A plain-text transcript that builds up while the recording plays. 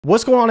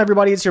What's going on,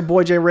 everybody? It's your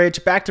boy Jay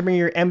Rich, back to bring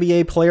you your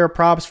NBA player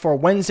props for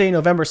Wednesday,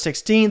 November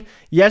 16th.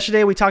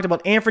 Yesterday, we talked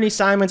about Anthony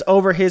Simons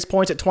over his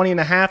points at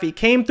 20.5. He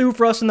came through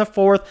for us in the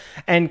fourth,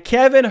 and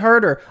Kevin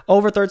Huerter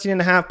over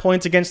 13.5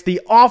 points against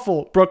the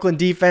awful Brooklyn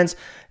defense.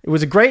 It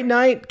was a great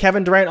night.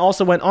 Kevin Durant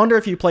also went under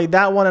if you played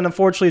that one, and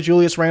unfortunately,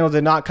 Julius Randle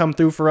did not come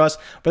through for us,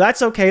 but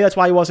that's okay. That's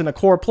why he wasn't a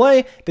core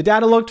play. The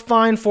data looked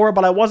fine for it,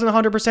 but I wasn't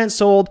 100%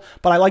 sold,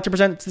 but I like to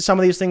present some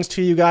of these things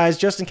to you guys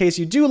just in case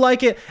you do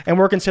like it, and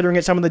we're considering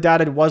it. Some of the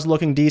data was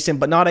looking decent,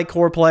 but not a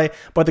core play,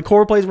 but the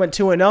core plays went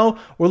 2-0.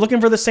 We're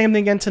looking for the same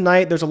thing again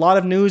tonight. There's a lot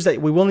of news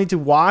that we will need to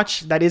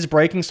watch that is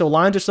breaking, so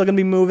lines are still going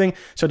to be moving,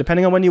 so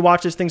depending on when you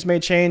watch this, things may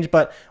change,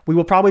 but we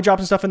will probably drop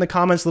some stuff in the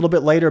comments a little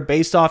bit later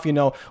based off,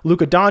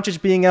 Luka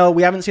Doncic being out.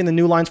 We haven't seen the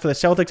new lines for the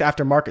Celtics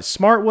after Marcus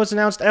Smart was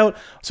announced out,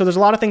 so there's a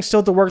lot of things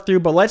still to work through,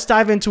 but let's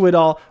dive into it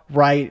all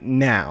right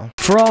now.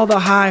 For all the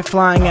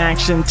high-flying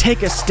action,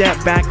 take a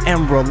step back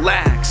and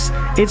relax.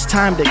 It's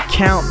time to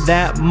count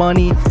that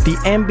money, the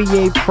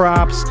NBA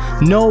props.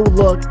 No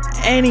look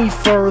any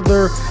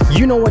further.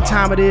 You know what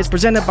time it is.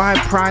 Presented by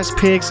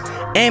PRIZEPICKS,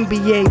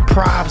 NBA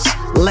props.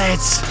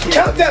 Let's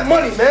count that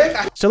money,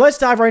 man. So let's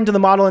dive right into the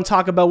model and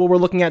talk about what we're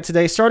looking at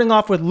today. Starting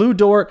off with Lu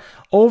Dort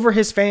over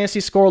his fantasy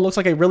score. Looks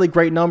like a really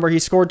great number. He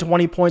scored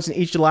 20 points in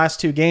each of the last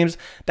two games.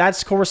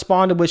 That's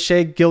corresponded with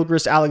Shai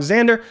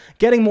Gilgeous-Alexander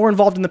getting more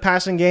involved in the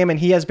passing game, and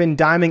he has been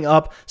diming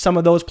up some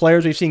of those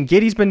players. We've seen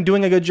Giddey's been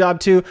doing a good job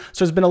too.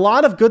 So there's been a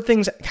lot of good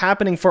things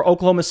happening for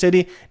Oklahoma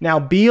City. Now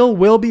Beal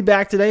will be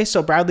back today,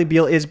 so Bradley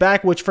Beal is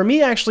back, which for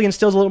me actually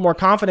instills a little more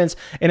confidence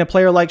in a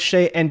player like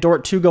Shai and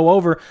Dort to go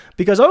over,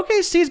 because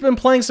OKC's been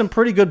playing some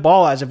pretty good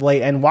ball as of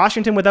late, and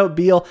Washington without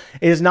Beal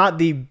is not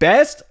the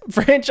best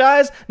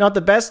franchise, not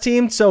the best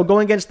team, so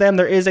going against them,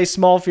 there is a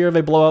small fear of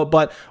a blowout,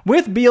 but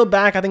with Beal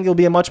back, I think it'll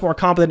be a much more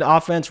competent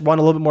offense, run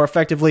a little bit more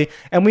effectively,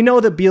 and we know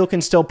that Beal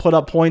can still put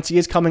up points. He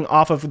is coming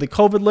off of the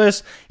COVID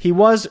list. He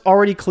was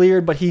already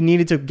cleared, but he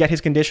needed to get his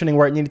conditioning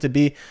where it needed to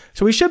be,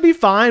 so he should be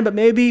fine, but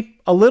maybe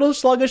a little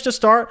sluggish to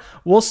start.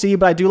 We'll see,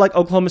 but I do like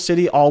Oklahoma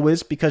City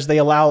always because they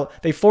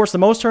force the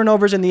most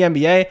turnovers in the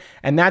NBA,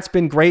 and that's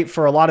been great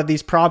for a lot of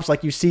these props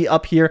like you see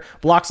up here.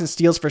 Blocks and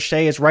steals for Shai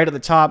is right at the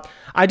top.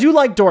 I do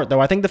like Dort, though.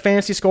 I think the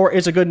fantasy score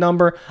is a good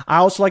number. I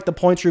also like the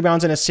points,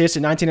 rebounds, and assists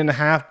at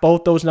 19.5.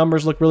 Both those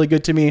numbers look really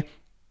good to me.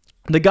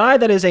 The guy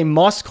that is a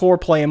must-core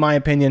play, in my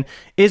opinion,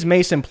 is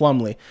Mason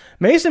Plumlee.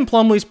 Mason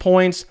Plumlee's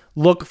points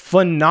look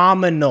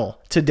phenomenal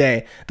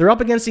today. They're up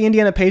against the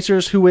Indiana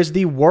Pacers, who is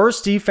the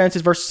worst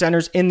defenses versus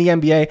centers in the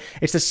NBA.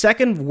 It's the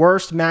second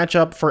worst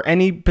matchup for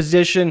any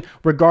position,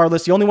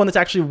 regardless. The only one that's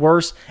actually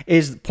worse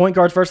is point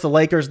guards versus the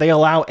Lakers. They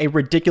allow a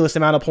ridiculous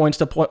amount of points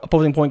to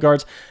opposing point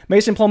guards.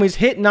 Mason Plumlee's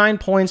hit 9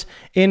 points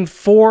in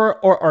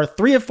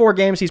 3 of 4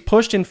 games. He's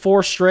pushed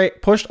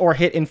or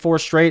hit in 4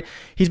 straight.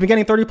 He's been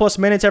getting 30-plus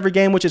minutes every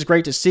game, which is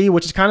great to see,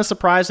 which is kind of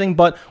surprising,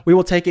 but we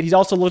will take it. He's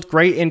also looked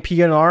great in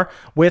PNR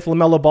with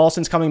LaMelo Ball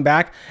since coming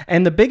back.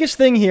 And the biggest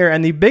thing here,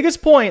 and the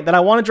biggest point that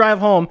I want to drive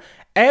home,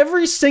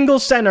 every single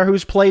center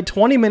who's played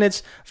 20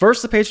 minutes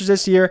versus the Pacers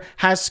this year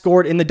has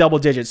scored in the double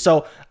digits.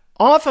 So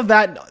off of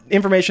that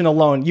information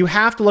alone, you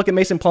have to look at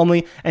Mason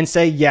Plumlee and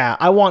say, yeah,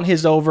 I want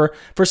his over.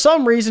 For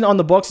some reason on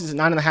the books, it's at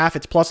 9.5.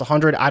 It's plus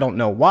 100. I don't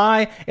know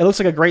why. It looks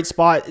like a great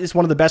spot. It's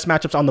one of the best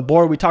matchups on the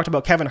board. We talked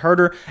about Kevin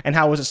Huerter and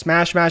how it was a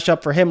smash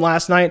matchup for him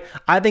last night.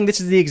 I think this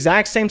is the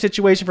exact same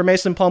situation for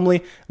Mason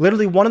Plumlee.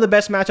 Literally one of the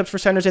best matchups for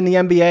centers in the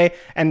NBA.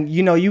 And,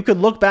 you could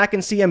look back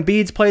and see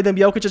Embiid's played them.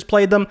 Jokic has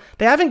played them.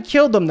 They haven't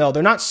killed them, though.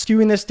 They're not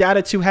skewing this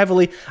data too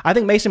heavily. I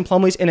think Mason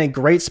Plumlee's in a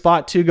great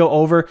spot to go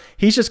over.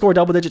 He should score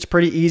double digits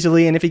pretty easily.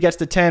 And if he gets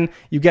to 10,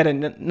 you get a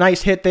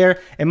nice hit there.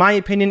 In my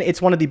opinion,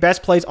 it's one of the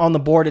best plays on the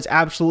board. It's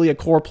absolutely a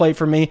core play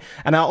for me.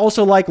 And I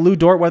also like Lu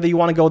Dort, whether you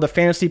want to go the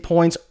fantasy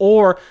points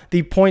or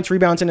the points,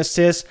 rebounds, and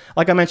assists.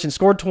 Like I mentioned,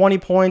 scored 20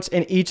 points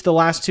in each of the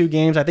last 2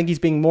 games. I think he's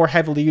being more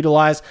heavily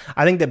utilized.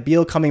 I think that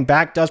Beal coming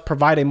back does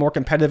provide a more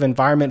competitive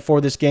environment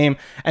for this game.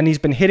 And he's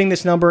been hitting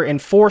this number in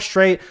 4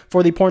 straight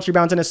for the points,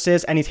 rebounds, and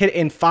assists. And he's hit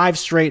in 5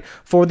 straight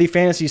for the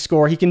fantasy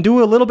score. He can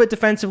do a little bit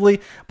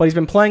defensively, but he's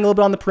been playing a little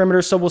bit on the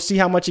perimeter, so we'll see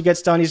how much he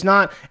gets done. He's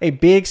not a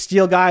big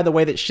steal guy the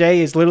way that Shai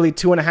is literally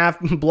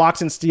 2.5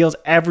 blocks and steals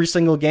every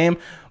single game,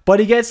 but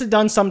he gets it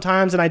done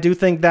sometimes, and I do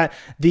think that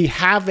the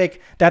havoc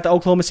that the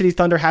Oklahoma City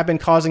Thunder have been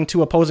causing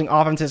to opposing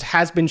offenses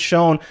has been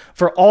shown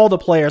for all the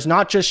players,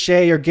 not just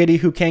Shai or Giddey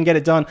who can get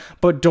it done,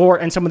 but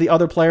Dort and some of the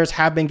other players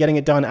have been getting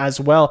it done as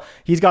well.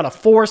 He's got a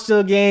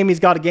 4-steal game.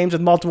 He's got games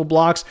with multiple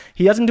blocks.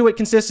 He doesn't do it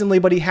consistently,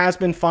 but he has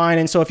been fine,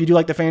 and so if you do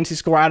like the fantasy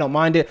score, I don't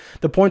mind it.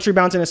 The points,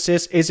 rebounds, and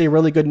assists is a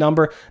really good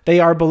number.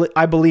 They are,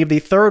 I believe, the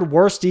 3rd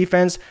worst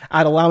defense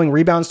at allowing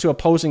rebounds to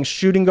opposing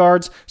shooting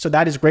guards, so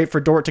that is great for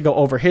Dort to go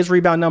over his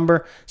rebound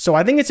number. So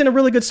I think it's in a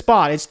really good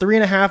spot. It's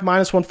 3.5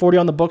 minus 140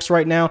 on the books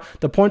right now.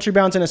 The points,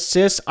 rebounds, and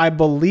assists, I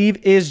believe,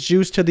 is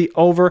juiced to the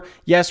over.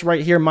 Yes,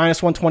 right here,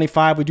 minus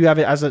 125. We do have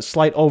it as a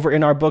slight over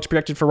in our books,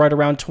 projected for right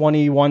around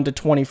 21 to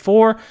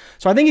 24.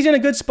 So I think he's in a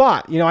good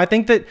spot. You know, I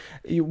think that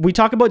we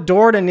talk about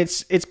Dort, and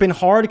it's been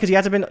hard because he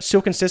hasn't been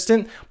so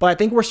consistent, but I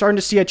think we're starting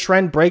to see a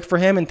trend break for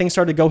him and things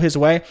started to go his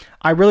way.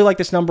 I really like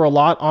this number a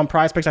lot on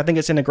PrizePicks. I think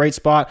it's in a great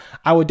spot.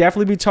 I would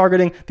definitely be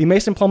targeting the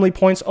Mason Plumlee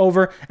points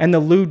over and the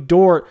Lou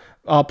Dort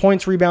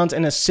points, rebounds,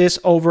 and assists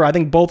over. I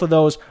think both of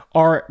those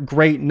are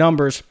great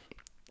numbers.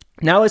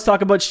 Now let's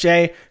talk about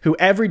Shai, who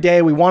every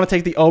day we want to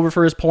take the over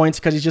for his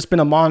points because he's just been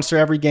a monster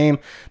every game.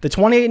 The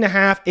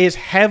 28.5 is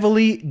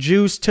heavily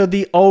juiced to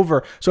the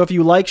over. So if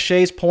you like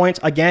Shai's points,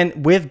 again,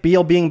 with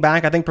Beal being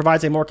back, I think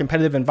provides a more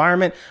competitive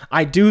environment.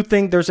 I do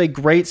think there's a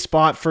great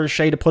spot for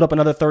Shai to put up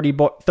another 30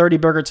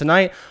 burger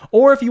tonight.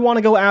 Or if you want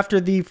to go after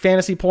the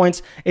fantasy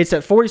points, it's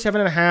at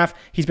 47.5.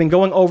 He's been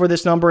going over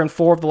this number in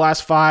 4 of the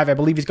last 5. I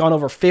believe he's gone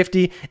over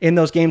 50 in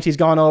those games he's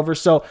gone over.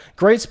 So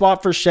great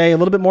spot for Shai. A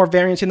little bit more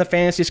variance in the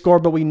fantasy score,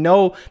 but we know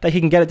that he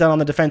can get it done on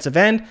the defensive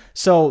end.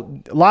 So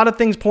a lot of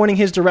things pointing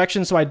his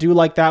direction, so I do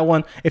like that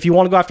one. If you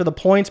want to go after the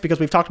points, because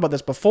we've talked about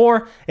this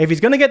before, if he's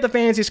going to get the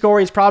fantasy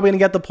score, he's probably going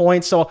to get the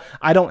points, so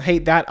I don't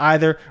hate that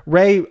either.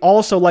 Ray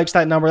also likes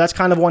that number. That's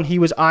kind of one he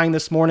was eyeing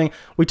this morning.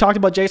 We talked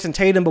about Jason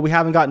Tatum, but we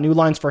haven't got new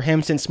lines for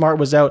him since Smart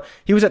was out.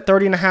 He was at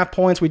 30.5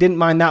 points. We didn't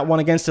mind that one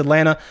against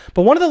Atlanta.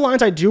 But one of the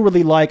lines I do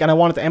really like, and I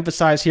wanted to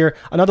emphasize here,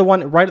 another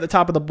one right at the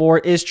top of the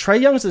board, is Trae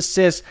Young's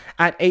assists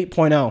at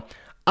 8.0.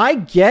 I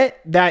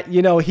get that,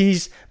 you know,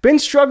 he's been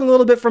struggling a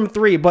little bit from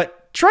 3,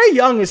 but Trae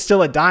Young is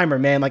still a dimer,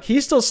 man. Like,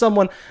 he's still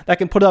someone that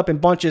can put up in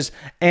bunches,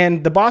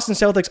 and the Boston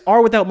Celtics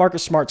are without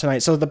Marcus Smart tonight,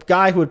 so the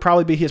guy who would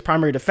probably be his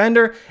primary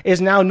defender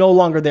is now no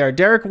longer there.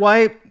 Derek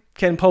White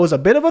can pose a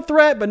bit of a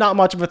threat, but not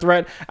much of a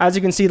threat. As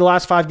you can see, the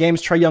last 5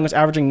 games, Trae Young is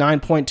averaging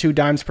 9.2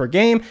 dimes per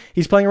game.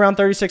 He's playing around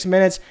 36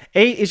 minutes.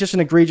 8 is just an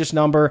egregious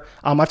number.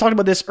 I've talked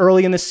about this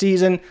early in the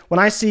season. When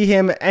I see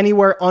him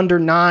anywhere under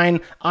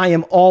 9, I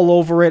am all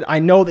over it. I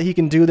know that he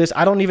can do this.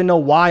 I don't even know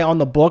why on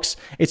the books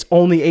it's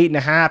only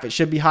 8.5. It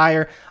should be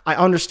higher. I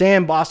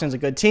understand Boston's a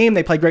good team.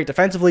 They play great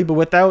defensively, but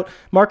without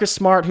Marcus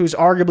Smart, who's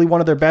arguably one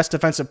of their best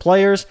defensive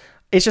players,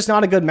 it's just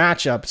not a good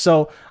matchup.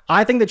 So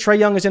I think that Trae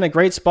Young is in a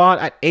great spot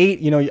at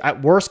 8. You know,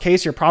 at worst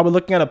case, you're probably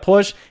looking at a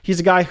push. He's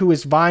a guy who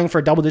is vying for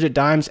double-digit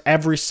dimes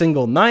every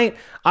single night.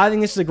 I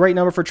think this is a great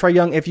number for Trae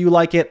Young if you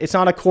like it. It's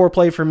not a core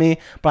play for me,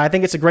 but I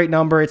think it's a great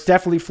number. It's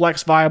definitely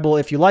flex viable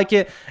if you like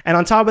it. And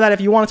on top of that, if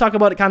you want to talk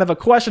about it, kind of a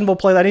questionable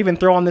play that I didn't even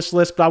throw on this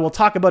list, but I will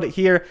talk about it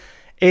here.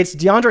 It's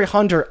DeAndre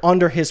Hunter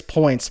under his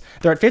points.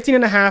 They're at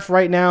 15.5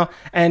 right now,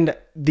 and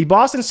the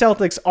Boston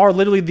Celtics are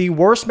literally the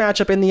worst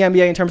matchup in the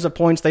NBA in terms of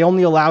points. They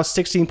only allow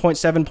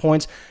 16.7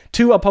 points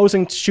to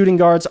opposing shooting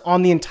guards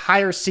on the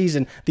entire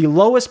season. The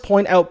lowest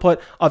point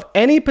output of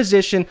any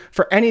position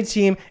for any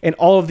team in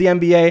all of the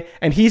NBA,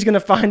 and he's going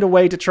to find a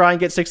way to try and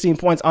get 16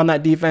 points on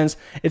that defense.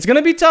 It's going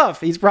to be tough.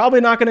 He's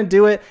probably not going to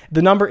do it.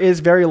 The number is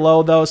very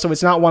low, though, so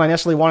it's not one I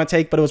necessarily want to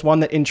take, but it was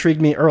one that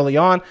intrigued me early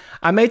on.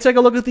 I may take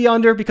a look at the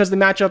under because the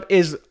matchup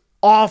is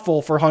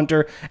awful for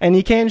Hunter, and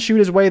he can shoot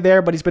his way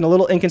there, but he's been a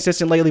little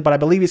inconsistent lately, but I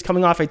believe he's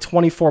coming off a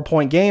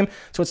 24-point game,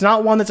 so it's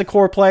not one that's a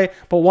core play,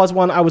 but was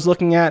one I was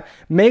looking at.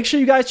 Make sure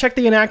you guys check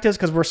the inactives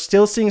because we're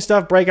still seeing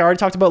stuff break. I already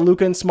talked about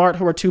Luka and Smart,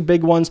 who are 2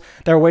 big ones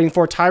that we're waiting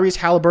for. Tyrese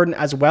Halliburton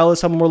as well as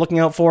someone we're looking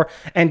out for,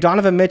 and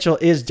Donovan Mitchell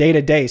is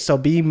day-to-day, so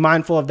be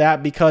mindful of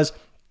that because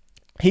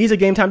he's a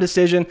game-time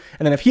decision.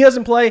 And then if he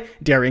doesn't play,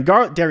 Darius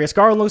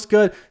Garland looks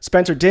good.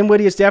 Spencer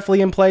Dinwiddie is definitely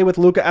in play with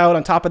Luka out.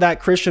 On top of that,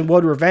 Christian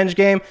Wood revenge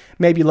game.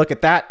 Maybe look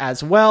at that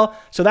as well.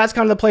 So that's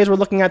kind of the plays we're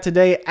looking at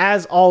today.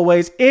 As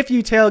always, if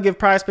you tail, give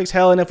PrizePicks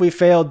hell, and if we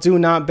fail, do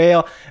not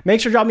bail.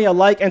 Make sure to drop me a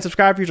like and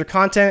subscribe for future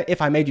content. If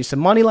I made you some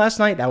money last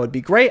night, that would be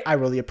great. I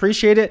really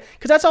appreciate it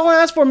because that's all I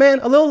ask for, man.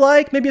 A little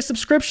like, maybe a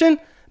subscription.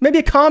 Maybe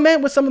a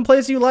comment with some of the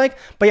plays you like.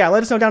 But yeah,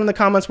 let us know down in the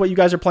comments what you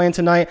guys are playing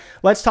tonight.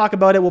 Let's talk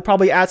about it. We'll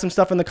probably add some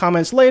stuff in the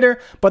comments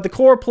later. But the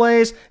core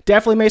plays,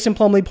 definitely Mason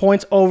Plumlee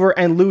points over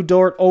and Lou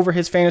Dort over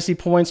his fantasy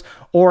points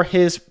or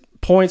his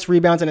points,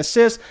 rebounds, and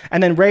assists.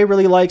 And then Ray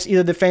really likes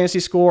either the fantasy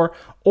score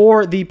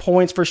or the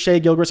points for Shai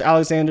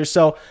Gilgeous-Alexander.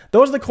 So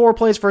those are the core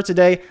plays for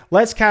today.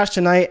 Let's cash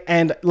tonight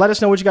and let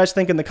us know what you guys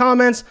think in the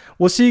comments.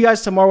 We'll see you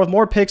guys tomorrow with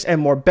more picks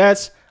and more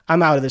bets.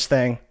 I'm out of this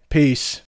thing. Peace.